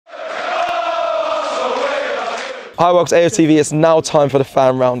Hi, welcome to AFTV. It's now time for the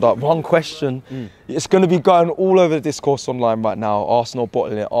fan roundup. One question. It's going to be going all over the discourse online right now. Arsenal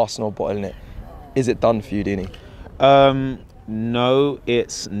bottling it, Arsenal bottling it. Is it done for you, Dini? No,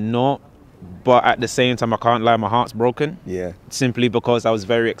 it's not. But at the same time, I can't lie, my heart's broken. Yeah. Simply because I was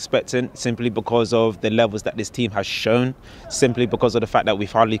very expectant, simply because of the levels that this team has shown, simply because of the fact that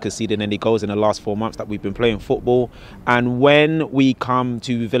we've hardly conceded any goals in the last 4 months that we've been playing football. And when we come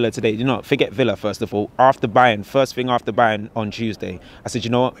to Villa today, forget Villa first of all. After Bayern, first thing after Bayern on Tuesday, I said,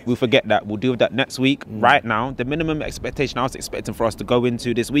 you know what, we'll forget that. We'll deal with that next week. Right now, the minimum expectation I was expecting for us to go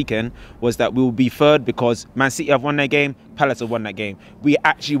into this weekend was that we will be third because Man City have won their game, Palace have won that game. We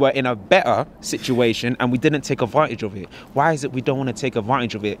actually were in a better situation and we didn't take advantage of it. Why is it we don't want to take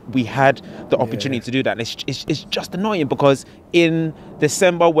advantage of it? We had the opportunity to do that. It's just annoying because in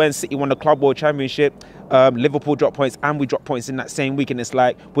December when City won the Club World Championship, Liverpool dropped points and we dropped points in that same week, and it's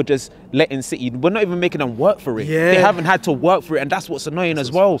like we're just letting City, we're not even making them work for it. They haven't had to work for it, and that's what's annoying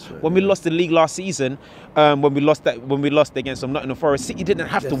as well. When we lost the league last season, when we lost against Nottingham Forest, City didn't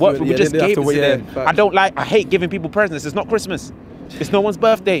have to work for it. We just gave it to them. I hate giving people presents. It's not Christmas. It's no one's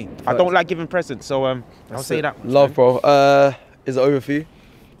birthday. I don't like giving presents, so I'll say that. Love, bro. Is it over for you?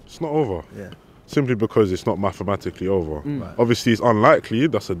 It's not over. Yeah. Simply because it's not mathematically over. Obviously, it's unlikely.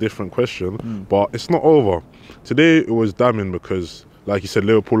 That's a different question. But it's not over. Today, it was damning because, like you said,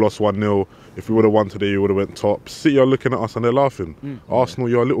 Liverpool lost 1-0. If we would have won today, you would have went top. City are looking at us and they're laughing. Arsenal,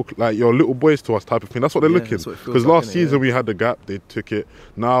 you're little boys to us type of thing. That's what they're looking. Because last season we had the gap, they took it.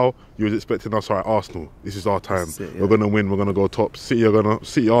 Now you was expecting us, right, Arsenal, this is our time. We're gonna win, we're gonna go top. City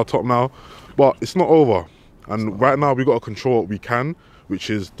are top now. But it's not over. And right now we got to control what we can, which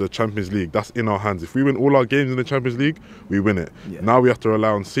is the Champions League. That's in our hands. If we win all our games in the Champions League, we win it. Now we have to rely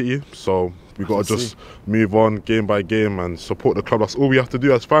on City, so we've got to just move on game by game and support the club. That's all we have to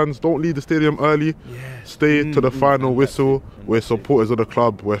do as fans. Don't leave the stadium early. Stay to the final whistle. We're supporters of the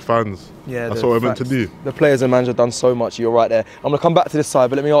club. We're fans. That's what we're meant to do. The players and manager have done so much. You're right there. I'm going to come back to this side,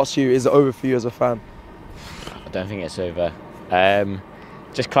 but let me ask you, is it over for you as a fan? I don't think it's over.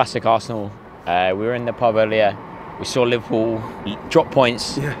 Just classic Arsenal. We were in the pub earlier. We saw Liverpool drop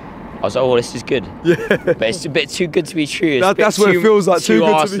points. I was like, oh, this is good. But it's a bit too good to be true. That's what it feels like. Too good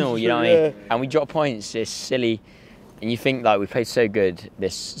Arsenal, to be true. You know what I mean? And we drop points. It's silly. And you think like we played so good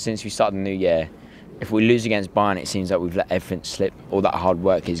since we started the new year. If we lose against Bayern, it seems like we've let everything slip. All that hard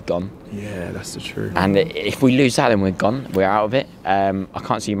work is gone. Yeah, that's the truth. And if we lose that, then we're gone. We're out of it. I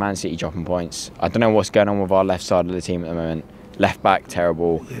can't see Man City dropping points. I don't know what's going on with our left side of the team at the moment. Left back,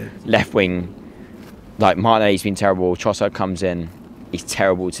 terrible. Left wing, like Martinelli's been terrible. Trossard comes in, he's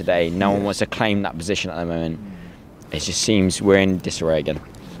terrible today. No one wants to claim that position at the moment. It just seems we're in disarray again.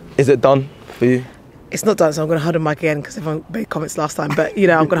 Is it done for you? It's not done, so I'm going to hold the mic again because everyone made comments last time. But, I'm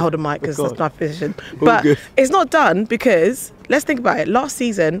going to hold the mic because that's my position. But it's not done because, let's think about it. Last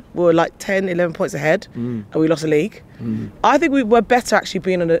season, we were like 10, 11 points ahead and we lost the league. I think we were better actually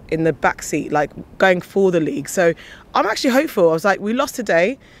being in the back seat, like going for the league. So I'm actually hopeful. I was like, we lost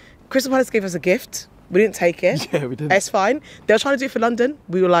today. Crystal Palace gave us a gift. We didn't take it. Yeah, we didn't. It's fine. They were trying to do it for London.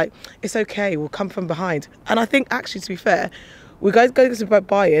 We were like, it's okay. We'll come from behind. And I think, actually, to be fair, we're going to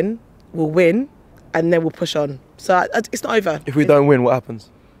Bayern, we'll win, and then we'll push on. So it's not over. If we don't win, what happens?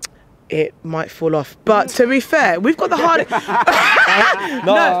 It might fall off. But to be fair, we've got the hardest. No,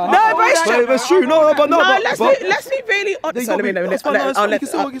 but it's true. That's true. Let's be really honest.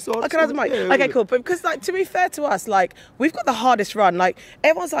 I can have the mic. Okay, cool. But because, like, to be fair to us, like, we've got the hardest run. Like,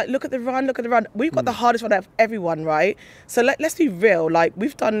 everyone's like, look at the run. We've got the hardest run out of everyone, right? So let's be real. Like,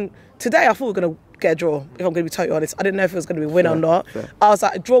 we've done today. I thought we were gonna get a draw. If I'm gonna be totally honest, I didn't know if it was gonna be a win or not. I was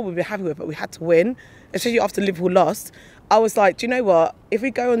like, a draw we'd be happy with, but we had to win, especially after Liverpool lost. I was like, do you know what? If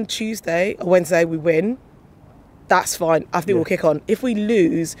we go on Tuesday or Wednesday, we win, that's fine. I think we'll kick on. If we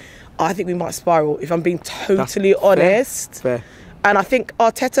lose, I think we might spiral, if I'm being totally honest. Fair. And I think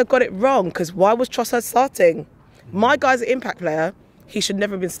Arteta got it wrong, because why was Trossard starting? My guy's an impact player. He should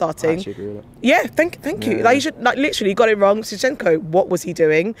never have been starting. I actually agree with that. Yeah, thank you. Like, he should, like, literally got it wrong. Zinchenko, what was he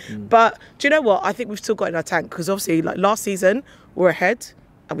doing? But do you know what? I think we've still got in our tank, because obviously, like, last season, we're ahead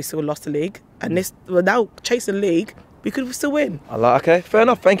and we still lost the league. And we're now chasing the league. We could still win. Okay, fair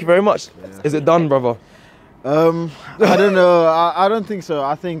enough. Thank you very much. Is it done, brother? I don't know. I don't think so.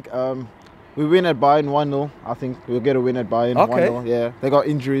 I think we win at Bayern 1-0. I think we'll get a win at Bayern 1-0. Yeah, they got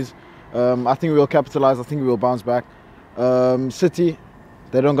injuries. I think we'll capitalise. I think we will bounce back. City,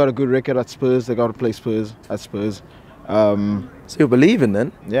 they don't got a good record at Spurs. They got to play Spurs at Spurs. So you're believing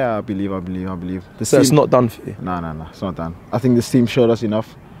then? Yeah, I believe. So it's not done for you? No, it's not done. I think this team showed us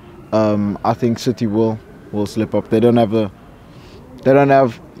enough. I think City will slip up. They don't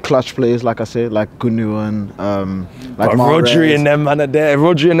have clutch players, like I said, like Gundogan, like Rodri and them man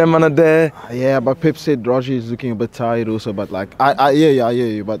are there. Yeah, but Pep said Rodri is looking a bit tired also. But like, I hear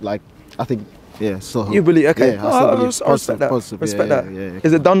you. But like, I think. Yeah, so you believe? Okay, yeah, I respect that. Respect that.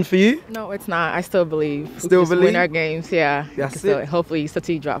 Is it done for you? No, it's not. I still believe. Still believe? Win our games, yeah. That's it. Hopefully,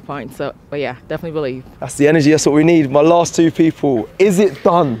 City drop points. So, but yeah, definitely believe. That's the energy. That's what we need. My last two people. Is it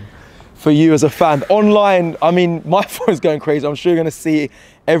done for you as a fan? Online, I mean, my phone's going crazy. I'm sure you're going to see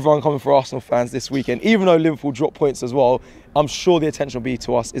everyone coming for Arsenal fans this weekend. Even though Liverpool dropped points as well, I'm sure the attention will be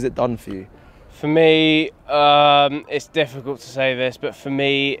to us. Is it done for you? For me, it's difficult to say this, but for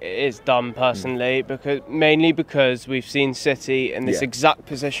me, it is done personally, mainly because we've seen City in this exact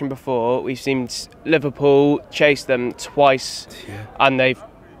position before. We've seen Liverpool chase them twice, and they've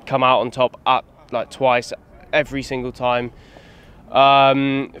come out on top twice every single time.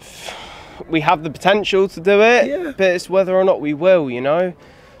 We have the potential to do it, but it's whether or not we will. You know,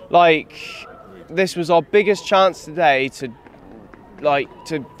 like this was our biggest chance today to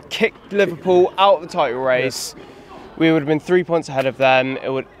kick Liverpool out of the title race. We would have been 3 points ahead of them. It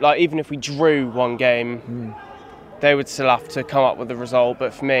would, even if we drew one game, they would still have to come up with the result.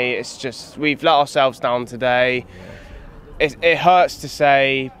 But for me, it's just we've let ourselves down today. It hurts to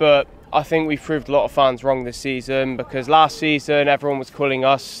say, but I think we've proved a lot of fans wrong this season, because last season everyone was calling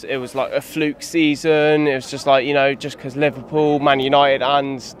us, it was like a fluke season. It was just like, just because Liverpool, Man United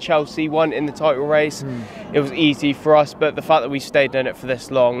and Chelsea weren't in the title race, it was easy for us. But the fact that we stayed in it for this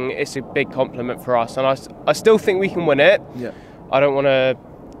long, it's a big compliment for us. And I still think we can win it. Yeah. I don't want to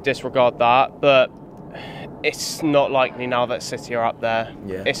disregard that, but it's not likely now that City are up there.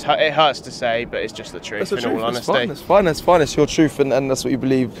 Yeah. It hurts to say, but it's just the truth, in all honesty. That's fine, it's your truth, and that's what you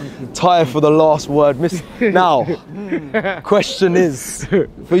believe. Tyre for the last word. Now, question is,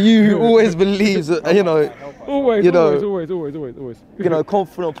 for you who always believes that, always.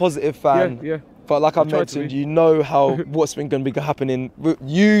 Confident, positive fan. Yeah. But like I mentioned, you know what's been going to be happening.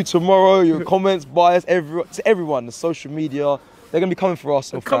 You tomorrow, your comments, bias, everyone, the social media. They're going to be coming for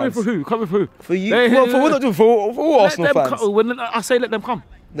Arsenal fans. Coming for who? Coming for who? For you. For all Arsenal fans. When I say let them come.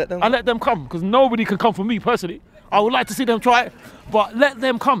 Let them come, because nobody can come for me personally. I would like to see them try it, but let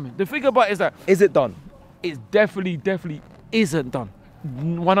them come. The thing about it is that... Is it done? It definitely isn't done.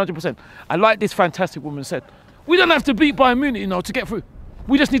 100%. I like this fantastic woman said, we don't have to beat Bayern Munich, to get through.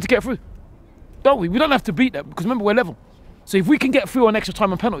 We just need to get through. Don't we? We don't have to beat them, because remember, we're level. So if we can get through on extra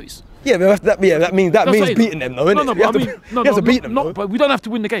time and penalties, that means beating them, though, isn't it? You have to beat them. No, but we don't have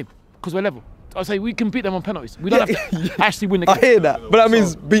to win the game because we're level. I say we can beat them on penalties. We don't have to actually win the game. I hear that, but that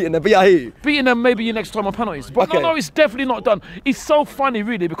means beating them. But I hear you. Beating them maybe in extra time on penalties. But no, it's definitely not done. It's so funny,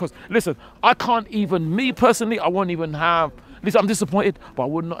 really, because listen, I can't even, me personally, I won't even have. Listen, I'm disappointed, but I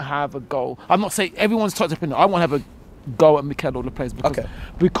would not have a goal. I'm not saying everyone's touched opinion. I won't have a go at Mikel or the players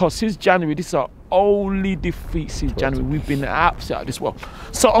because since January, this is our only defeat since January. We've been upset at this world.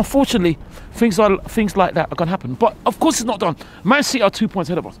 So unfortunately, things like that are going to happen. But of course, it's not done. Man City are 2 points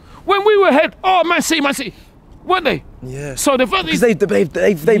ahead of us. When we were ahead, Man City, weren't they? Yeah. So they've proven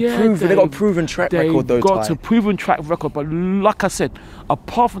they've got a proven track record. They've got a proven track record. But like I said,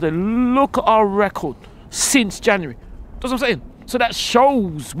 apart from that, look at our record since January. That's what I'm saying. So that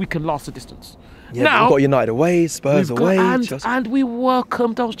shows we can last a distance. Yeah, now, we've got United away, Spurs away. And we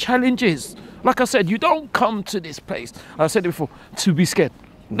welcome those challenges. Like I said, you don't come to this place, I said it before, to be scared.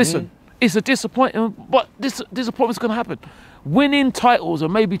 Listen, it's a disappointment, but this disappointment's going to happen. Winning titles, or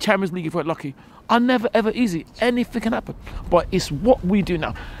maybe Champions League if we're lucky, are never ever easy. Anything can happen. But it's what we do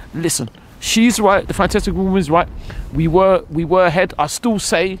now. Listen, she's right, the fantastic woman's right. We were ahead. I still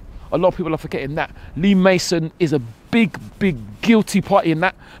say, a lot of people are forgetting that Lee Mason is a big guilty party in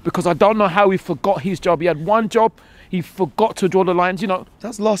that, because I don't know how he forgot his job. He had one job, he forgot to draw the lines,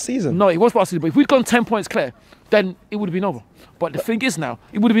 That's last season. No, it was last season, but if we'd gone 10 points clear, then it would have been over. But the thing is now,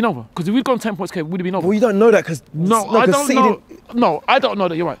 it would have been over, because if we'd gone 10 points clear, it would have been over. Well, you don't know that because... I don't know. No, I don't know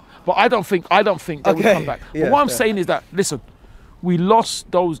that, you're right. But I don't think they would come back. But what I'm saying is that, listen, we lost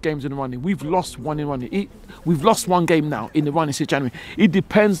those games in the running. We've lost one in running. We've lost one game now in the running since January. It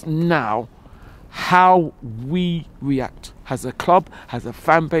depends now how we react as a club, as a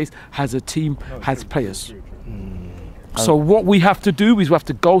fan base, as a team, as players. So what we have to do is we have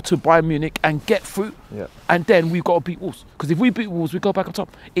to go to Bayern Munich and get through, and then we've got to beat Wolves. Because if we beat Wolves, we go back on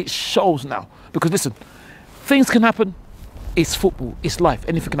top. It shows now. Because listen, things can happen. It's football, it's life,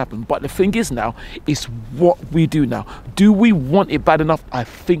 anything can happen. But the thing is now, it's what we do now. Do we want it bad enough? I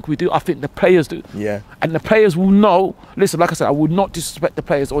think we do. I think the players do. Yeah. And the players will know, listen, like I said, I would not disrespect the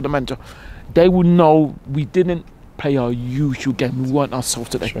players or the manager. They will know we didn't play our usual game. We weren't ourselves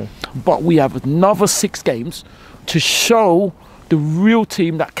today. Sure. But we have another 6 games to show the real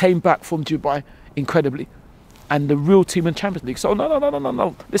team that came back from Dubai incredibly, and the real team in Champions League. So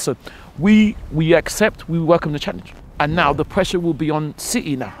no. Listen, we accept, we welcome the challenge, and now the pressure will be on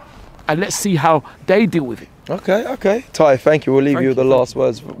City now, and let's see how they deal with it. Okay. Ty, thank you. We'll leave you with the last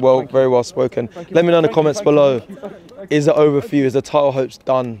words. Well, very well spoken. Let me know in the comments below. Is it over for you? Is the title hopes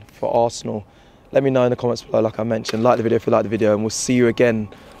done for Arsenal? Let me know in the comments below, like I mentioned. Like the video if you like the video, and we'll see you again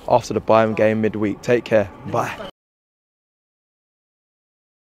after the Bayern game midweek. Take care. Bye.